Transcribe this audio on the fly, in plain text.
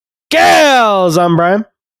fellas, I'm Brian.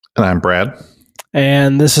 And I'm Brad.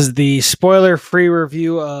 And this is the spoiler-free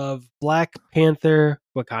review of Black Panther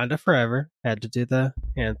Wakanda Forever. Had to do the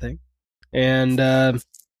hand thing. And,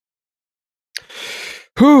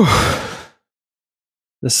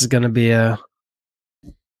 this is going to be a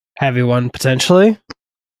heavy one, potentially.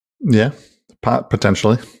 Yeah,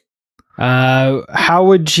 potentially. How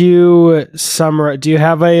would you summarize? Do you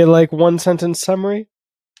have a, one-sentence summary?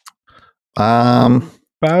 About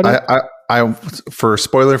it? I for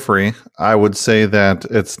spoiler free, I would say that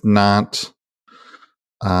it's not.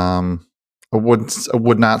 I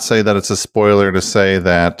would not say that it's a spoiler to say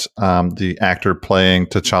that the actor playing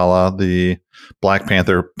T'Challa, the Black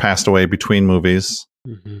Panther, passed away between movies.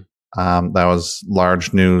 Mm-hmm. That was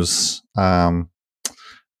large news, and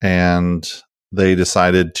they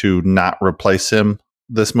decided to not replace him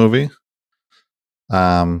this movie,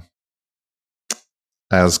 as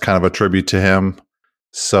kind of a tribute to him.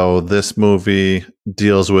 So this movie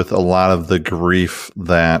deals with a lot of the grief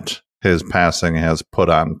that his passing has put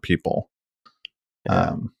on people.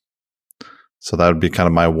 Yeah. So that would be kind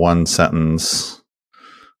of my one sentence.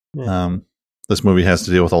 Yeah. This movie has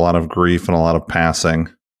to deal with a lot of grief and a lot of passing.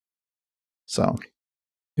 So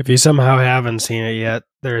if you somehow haven't seen it yet,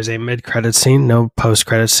 there is a mid-credit scene, no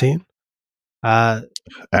post-credit scene.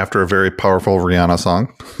 After a very powerful Rihanna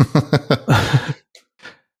song.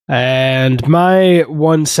 And my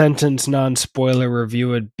one-sentence non-spoiler review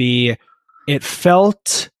would be, it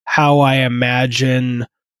felt how I imagine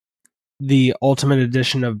the Ultimate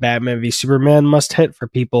Edition of Batman v Superman must hit for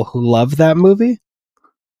people who love that movie.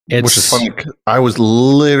 Which is funny. I was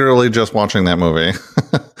literally just watching that movie.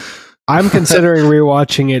 I'm considering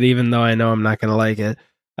rewatching it, even though I know I'm not going to like it.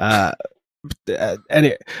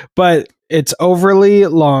 But it's overly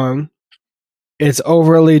long. It's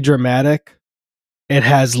overly dramatic. It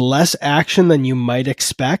has less action than you might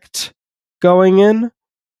expect going in.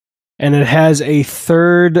 And it has a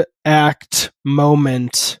third act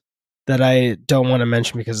moment that I don't want to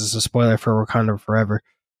mention because it's a spoiler for Wakanda Forever.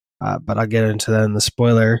 But I'll get into that in the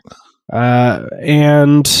spoiler.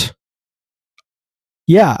 And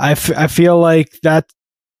yeah, I feel like that,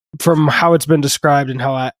 from how it's been described and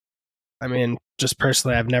how I mean, just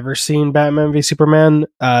personally, I've never seen Batman v Superman.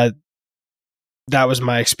 That was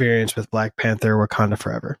my experience with Black Panther Wakanda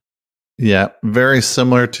Forever. Yeah, very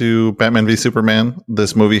similar to Batman v Superman.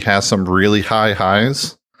 This movie has some really high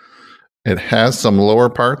highs. It has some lower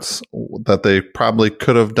parts that they probably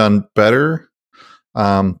could have done better.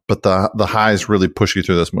 But the highs really push you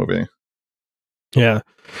through this movie. Yeah.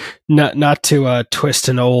 Not to twist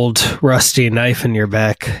an old rusty knife in your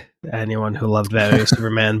back, anyone who loved Batman v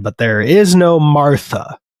Superman, but there is no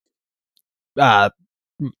Martha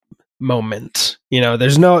moment.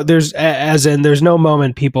 There's no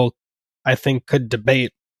moment people, I think, could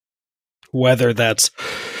debate whether that's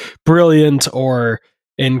brilliant or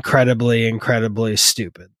incredibly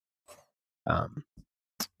stupid.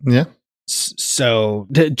 Yeah. So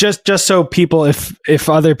just so people, if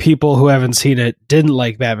other people who haven't seen it didn't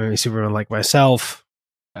like Batman v Superman like myself,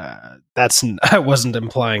 I wasn't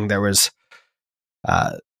implying there was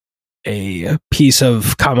a piece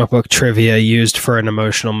of comic book trivia used for an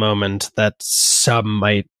emotional moment that some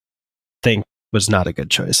might think was not a good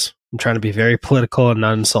choice. I'm trying to be very political and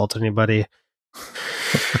not insult anybody.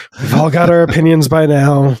 We've all got our opinions by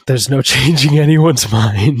now. There's no changing anyone's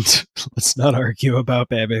mind. Let's not argue about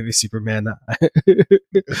Batman v Superman.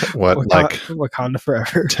 Wakanda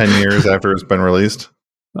Forever. 10 years after it's been released?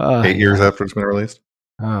 8 years after it's been released?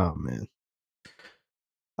 Oh, man.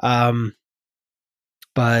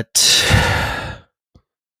 But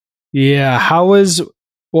yeah,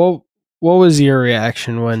 what was your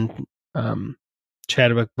reaction when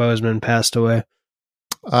Chadwick Boseman passed away?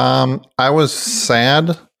 I was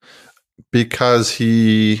sad because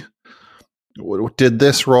he did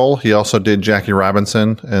this role. He also did Jackie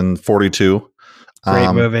Robinson in 42.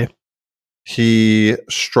 Great movie. He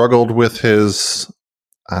struggled with his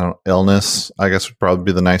illness, I guess would probably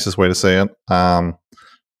be the nicest way to say it.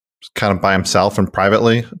 Kind of by himself and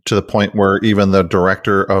privately, to the point where even the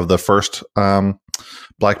director of the first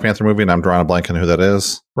Black Panther movie, and I'm drawing a blank on who that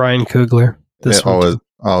is. Ryan Coogler. This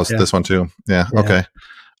one too. Yeah. Okay.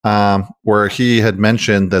 Where he had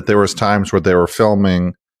mentioned that there was times where they were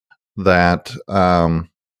filming that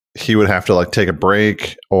he would have to take a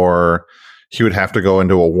break, or he would have to go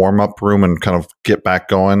into a warm-up room and kind of get back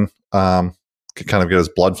going, kind of get his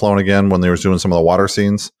blood flowing again when they were doing some of the water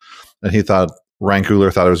scenes. And Ryan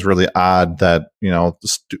Coogler thought it was really odd that,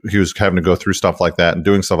 he was having to go through stuff like that and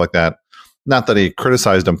doing stuff like that. Not that he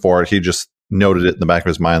criticized him for it. He just noted it in the back of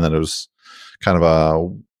his mind that it was kind of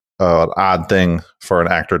an odd thing for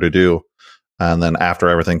an actor to do. And then after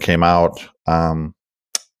everything came out,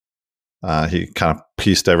 he kind of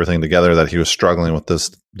pieced everything together that he was struggling with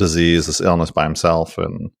this disease, this illness by himself.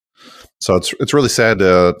 And so it's really sad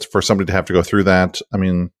for somebody to have to go through that. I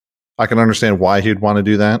mean, I can understand why he'd want to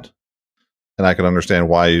do that. And I can understand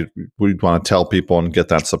why we'd want to tell people and get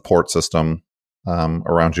that support system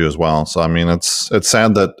around you as well. So, I mean, it's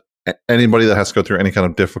sad that anybody that has to go through any kind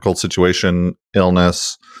of difficult situation,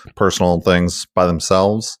 illness, personal things by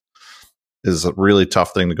themselves is a really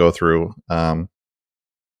tough thing to go through. And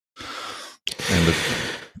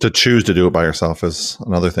to choose to do it by yourself is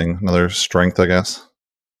another thing, another strength, I guess.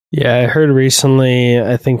 Yeah, I heard recently,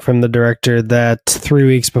 I think from the director, that 3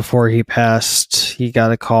 weeks before he passed, he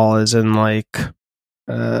got a call as in like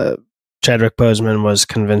Chadwick Boseman was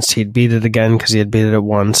convinced he'd beat it again because he had beat it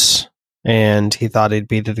once, and he thought he'd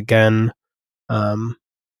beat it again.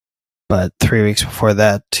 But 3 weeks before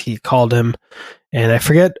that, he called him, and I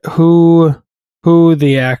forget who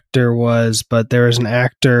the actor was, but there was an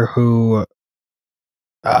actor who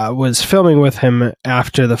was filming with him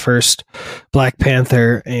after the first Black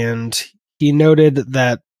Panther, and he noted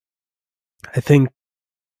that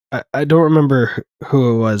I don't remember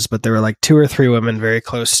who it was, but there were like 2 or 3 women very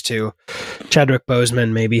close to Chadwick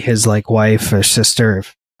Boseman, maybe his like wife or sister.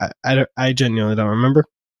 I genuinely don't remember,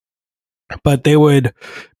 but they would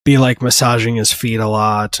be like massaging his feet a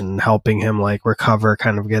lot and helping him like recover,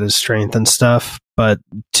 kind of get his strength and stuff. But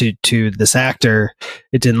to this actor,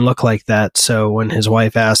 it didn't look like that. So when his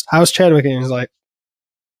wife asked, "How's Chadwick?" and he's like,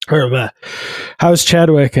 "How's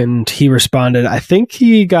Chadwick?" and he responded, I think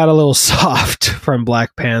he got a little soft from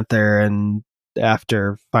Black Panther, and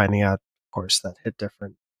after finding out, of course, that hit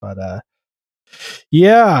different. But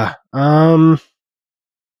yeah,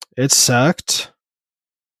 it sucked.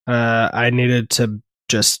 I needed to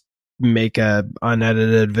just make a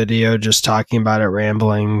unedited video just talking about it,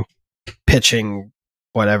 rambling, pitching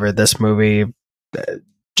whatever this movie,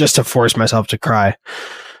 just to force myself to cry.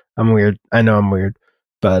 I'm weird. I know I'm weird,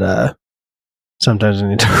 but sometimes I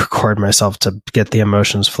need to record myself to get the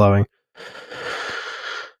emotions flowing.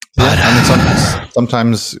 But, I mean,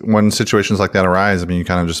 sometimes when situations like that arise, I mean, you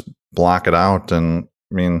kind of just block it out. And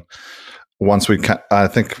I mean, I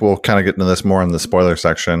think we'll kind of get into this more in the spoiler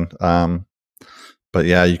section. But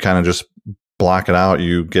yeah, you kind of just block it out.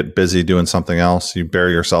 You get busy doing something else. You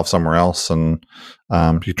bury yourself somewhere else, and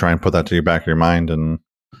you try and put that to the back of your mind. And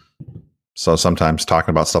so sometimes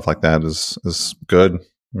talking about stuff like that is good.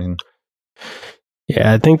 I mean,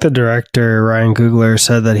 yeah, I think the director Ryan Coogler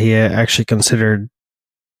said that he actually considered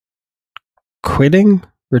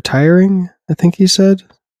retiring. I think he said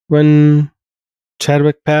when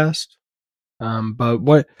Chadwick passed. But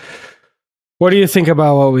what do you think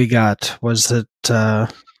about what we got? Was it? I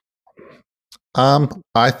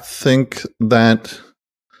think that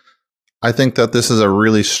this is a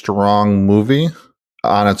really strong movie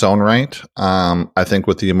on its own right. I think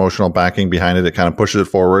with the emotional backing behind it, it kind of pushes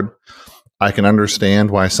it forward. I can understand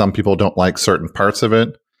why some people don't like certain parts of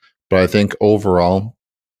it, but I think overall,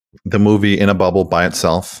 the movie in a bubble by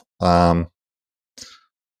itself, I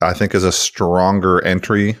think is a stronger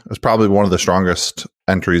entry. It's probably one of the strongest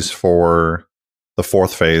entries for the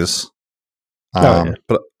 4th phase.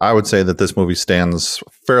 But I would say that this movie stands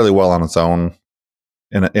fairly well on its own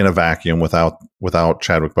in a vacuum without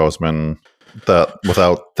Chadwick Boseman,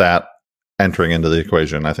 without that entering into the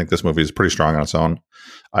equation. I think this movie is pretty strong on its own.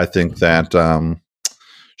 I think that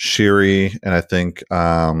Shuri, and I think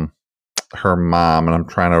her mom, and I'm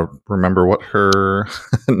trying to remember what her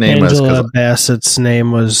name is. Angela Bassett's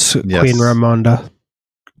name was Queen Ramonda.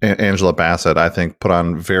 Angela Bassett, I think, put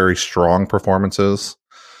on very strong performances.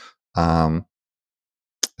 And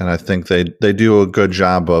I think they do a good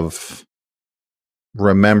job of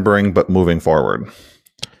remembering but moving forward.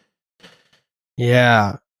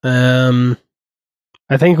 Yeah. I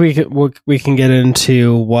think we can get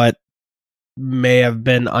into what may have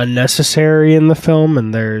been unnecessary in the film,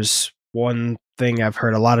 and there's one thing I've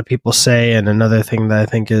heard a lot of people say, and another thing that I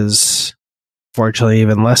think is fortunately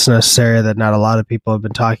even less necessary that not a lot of people have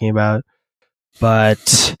been talking about.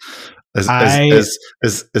 But is any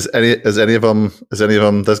of them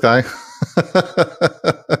this guy?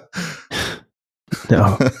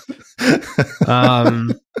 No.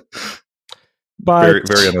 But very,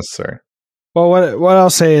 very unnecessary. Well, what I'll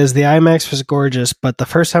say is the IMAX was gorgeous, but the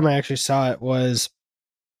first time I actually saw it was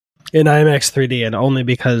in IMAX 3D, and only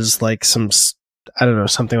because like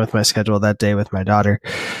something with my schedule that day with my daughter.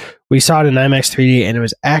 We saw it in IMAX 3D, and it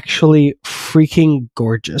was actually freaking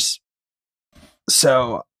gorgeous.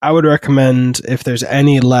 So I would recommend, if there's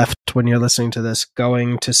any left when you're listening to this,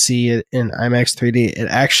 going to see it in IMAX 3D. It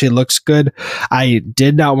actually looks good. I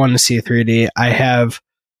did not want to see a 3D. I have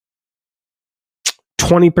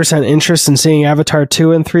 20% interest in seeing Avatar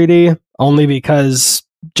 2 in 3D, only because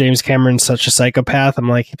James Cameron's such a psychopath. I'm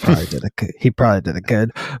like, he probably did it good.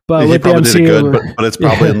 But he probably did it good, but it's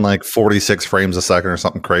probably in like 46 frames a second or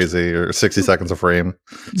something crazy, or 60 seconds a frame.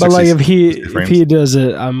 But like if he does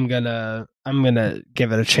it, I'm gonna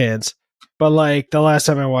give it a chance. But like the last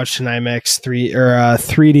time I watched an IMAX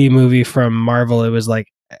 3D movie from Marvel, it was like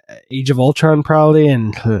Age of Ultron probably,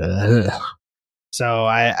 and so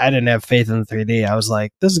I didn't have faith in the 3D. I was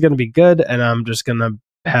like, this is gonna be good, and I'm just gonna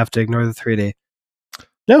have to ignore the 3D.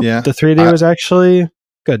 No, the 3D was actually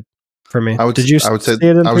good for me. I would say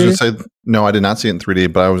no, I did not see it in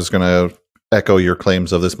 3D, but I was going to echo your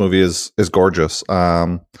claims of this movie is gorgeous.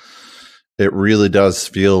 It really does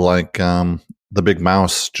feel like the big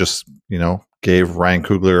mouse just, gave Ryan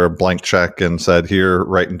Coogler a blank check and said, here,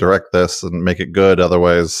 write and direct this and make it good.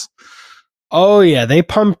 Otherwise. Oh, yeah. They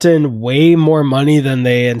pumped in way more money than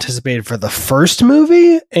they anticipated for the first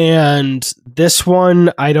movie. And this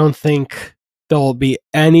one, I don't think there'll be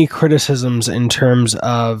any criticisms in terms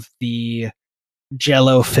of the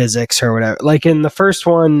Jello physics or whatever. Like in the first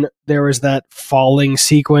one, there was that falling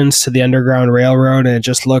sequence to the Underground Railroad, and it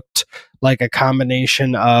just looked like a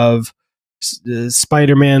combination of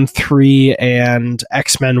Spider-Man 3 and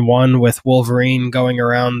X-Men 1 with Wolverine going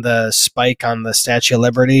around the spike on the Statue of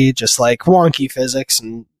Liberty, just like wonky physics.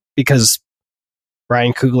 And because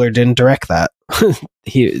Ryan Coogler didn't direct that,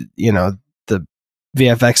 the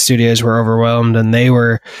VFX studios were overwhelmed, and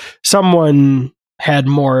someone had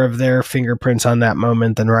more of their fingerprints on that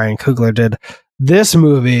moment than Ryan Coogler did. This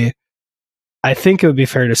movie, I think it would be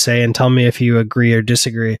fair to say, and tell me if you agree or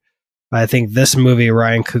disagree, I think this movie,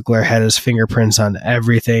 Ryan Coogler had his fingerprints on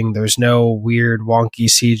everything. There's no weird wonky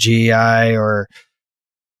CGI or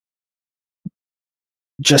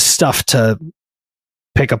just stuff to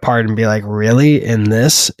pick apart and be like, really? In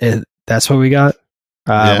this? That's what we got?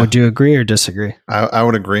 Would you agree or disagree? I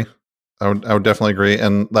would agree. I would definitely agree.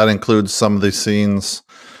 And that includes some of these scenes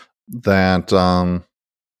that are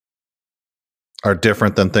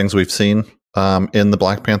different than things we've seen in the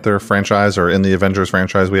Black Panther franchise or in the Avengers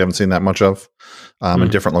franchise. We haven't seen that much of in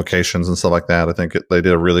different locations and stuff like that. I think they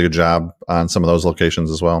did a really good job on some of those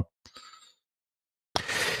locations as well.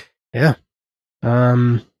 Yeah.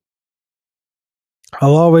 I'll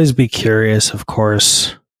always be curious, of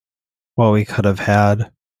course, what we could have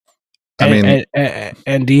had.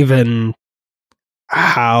 And even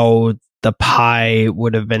how the pie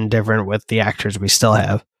would have been different with the actors we still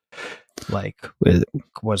have. Like,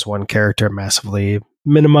 was one character massively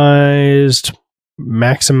minimized,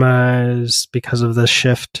 maximized because of this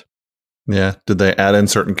shift? Yeah. Did they add in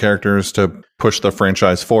certain characters to push the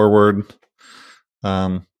franchise forward?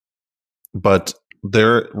 But Ryan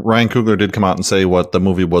Coogler did come out and say what the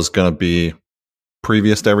movie was going to be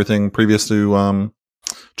previous to everything, previous to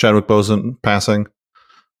Chadwick Boseman passing.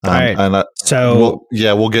 All right. And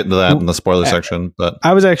we'll get into that in the spoiler section. But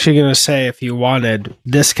I was actually going to say, if you wanted,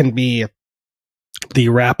 this can be the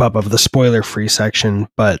wrap up of the spoiler free section.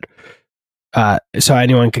 But so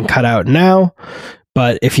anyone can cut out now.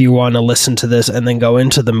 But if you want to listen to this and then go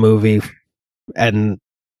into the movie and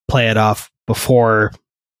play it off before,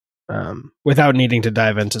 without needing to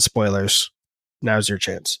dive into spoilers, now's your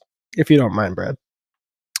chance. If you don't mind, Brad.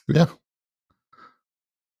 Yeah.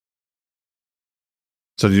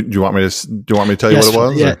 So do you want me to tell you what it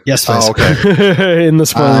was? Yeah, yes, please. Oh, okay. In the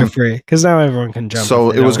spoiler free, because now everyone can jump.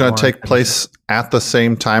 So it was going to take place at the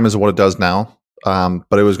same time as what it does now,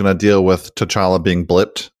 but it was going to deal with T'Challa being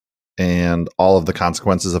blipped and all of the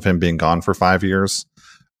consequences of him being gone for 5 years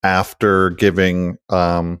after giving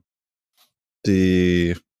after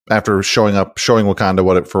showing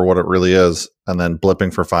Wakanda for what it really is, and then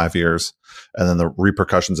blipping for 5 years, and then the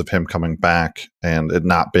repercussions of him coming back and it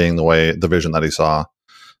not being the vision that he saw.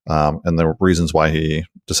 And the reasons why he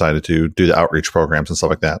decided to do the outreach programs and stuff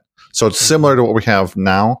like that. So it's similar to what we have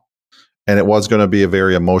now, and it was going to be a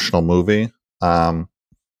very emotional movie. But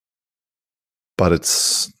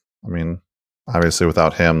obviously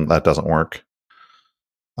without him, that doesn't work.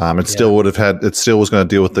 It still was going to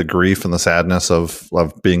deal with the grief and the sadness of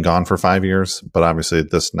being gone for 5 years. But obviously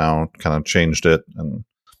this now kind of changed it, and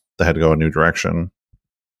they had to go a new direction.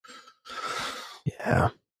 Yeah.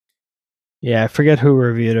 Yeah, I forget who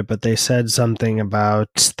reviewed it, but they said something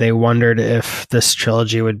about they wondered if this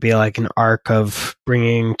trilogy would be like an arc of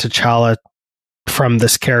bringing T'Challa from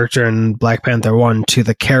this character in Black Panther 1 to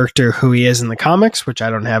the character who he is in the comics, which I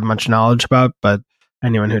don't have much knowledge about, but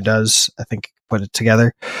anyone who does, I think, put it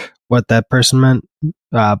together what that person meant.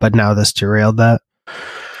 But now this derailed that.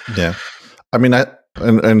 Yeah. I mean,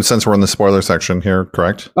 and since we're in the spoiler section here,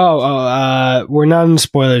 correct? We're not in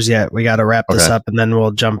spoilers yet. We got to wrap this up, and then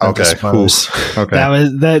we'll jump into spoilers. Okay.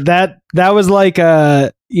 That was like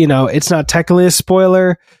it's not technically a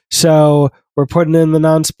spoiler, so we're putting in the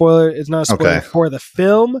non-spoiler. It's not a spoiler for the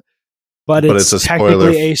film, but it's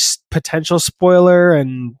technically a potential spoiler,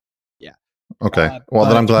 and yeah. Okay. Well,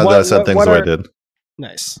 then I'm glad that I said things the way I did.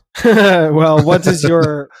 Nice. Well, what is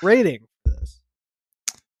your rating for this?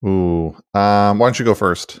 Ooh. Why don't you go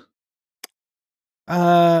first?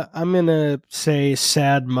 I'm gonna say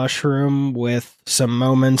sad mushroom with some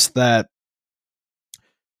moments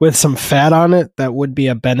with some fat on it that would be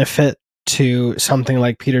a benefit to something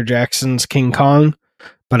like Peter Jackson's King Kong,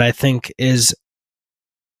 but I think it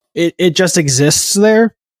just exists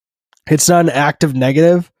there. It's not an active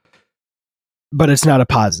negative, but it's not a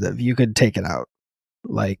positive. You could take it out.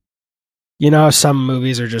 Like, some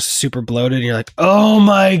movies are just super bloated and you're like, oh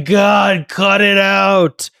my God, cut it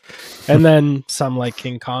out. And then some like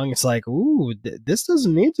King Kong, it's like, ooh, this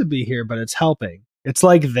doesn't need to be here, but it's helping. It's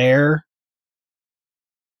like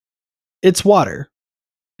it's water.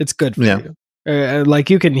 It's good for you. Like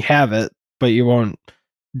you can have it, but you won't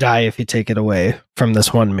die if you take it away from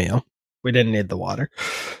this one meal. We didn't need the water.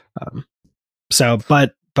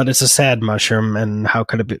 But it's a sad mushroom, and how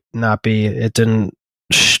could it not be? It didn't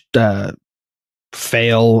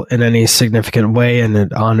fail in any significant way, and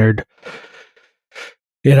it honored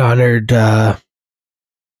honored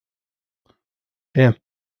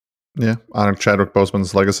Chadwick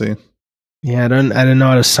Boseman's legacy. I didn't know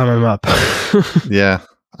how to sum him up. Yeah,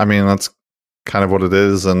 I mean, that's kind of what it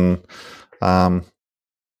is, and I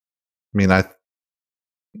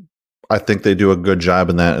think they do a good job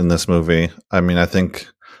in this movie. I mean, I think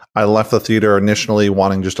I left the theater initially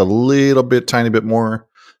wanting just a little bit, tiny bit more.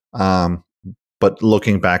 But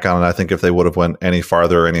looking back on it, I think if they would have went any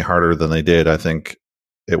farther, any harder than they did, I think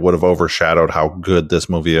it would have overshadowed how good this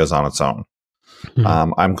movie is on its own.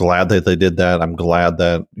 Mm-hmm. I'm glad that they did that. I'm glad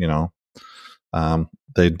that,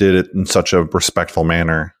 they did it in such a respectful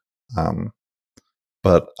manner.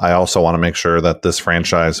 But I also want to make sure that this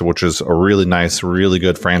franchise, which is a really nice, really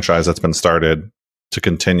good franchise that's been started, to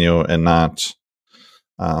continue and not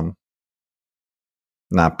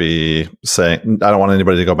be saying, I don't want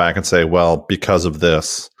anybody to go back and say, well, because of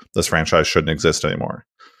this franchise shouldn't exist anymore.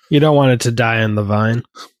 You don't want it to die on the vine.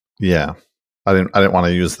 Yeah. I didn't want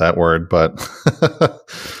to use that word, but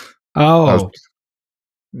I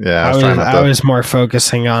was more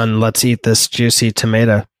focusing on let's eat this juicy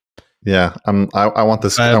tomato. Yeah. I want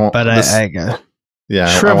this. I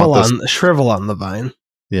shrivel on the vine.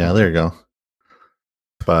 Yeah, there you go.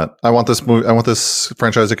 But I want this movie. I want this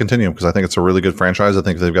franchise to continue because I think it's a really good franchise. I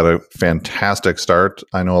think they've got a fantastic start.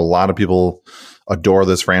 I know a lot of people adore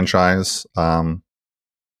this franchise.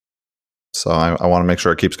 So I want to make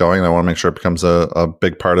sure it keeps going. I want to make sure it becomes a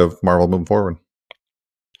big part of Marvel moving forward.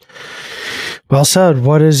 Well said.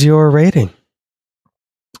 What is your rating?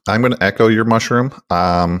 I'm going to echo your mushroom.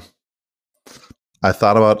 I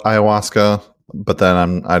thought about ayahuasca, but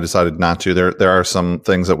then I decided not to. There are some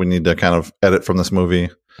things that we need to kind of edit from this movie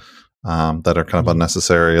that are kind of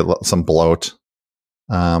unnecessary. Some bloat.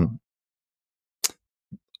 Without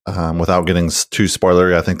getting too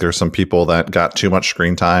spoilery, I think there's some people that got too much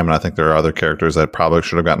screen time, and I think there are other characters that probably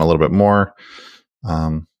should have gotten a little bit more.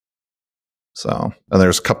 And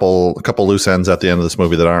there's a couple loose ends at the end of this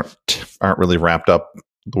movie that aren't really wrapped up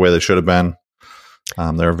the way they should have been.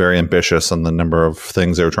 They're very ambitious in the number of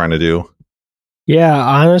things they were trying to do. Yeah,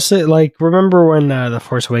 honestly, like, remember when The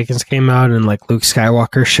Force Awakens came out and like Luke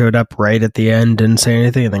Skywalker showed up right at the end, didn't say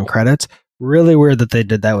anything, and then credits? Really weird that they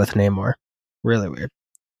did that with Namor. Really weird.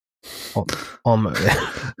 Whole movie.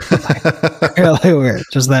 Really weird.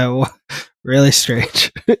 Just that really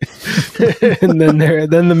strange. And then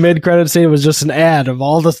the mid-credit scene was just an ad of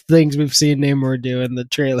all the things we've seen Namor do in the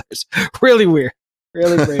trailers. Really weird.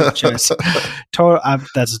 Really brave choice.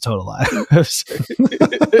 That's a total lie.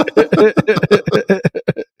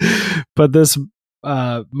 But this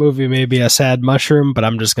movie may be a sad mushroom, but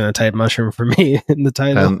I'm just going to type mushroom for me in the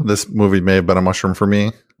title. And this movie may have been a mushroom for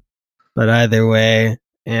me. But either way,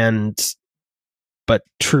 but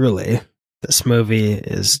truly, this movie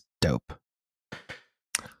is dope.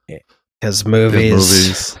 Because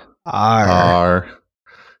movies are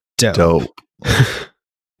dope.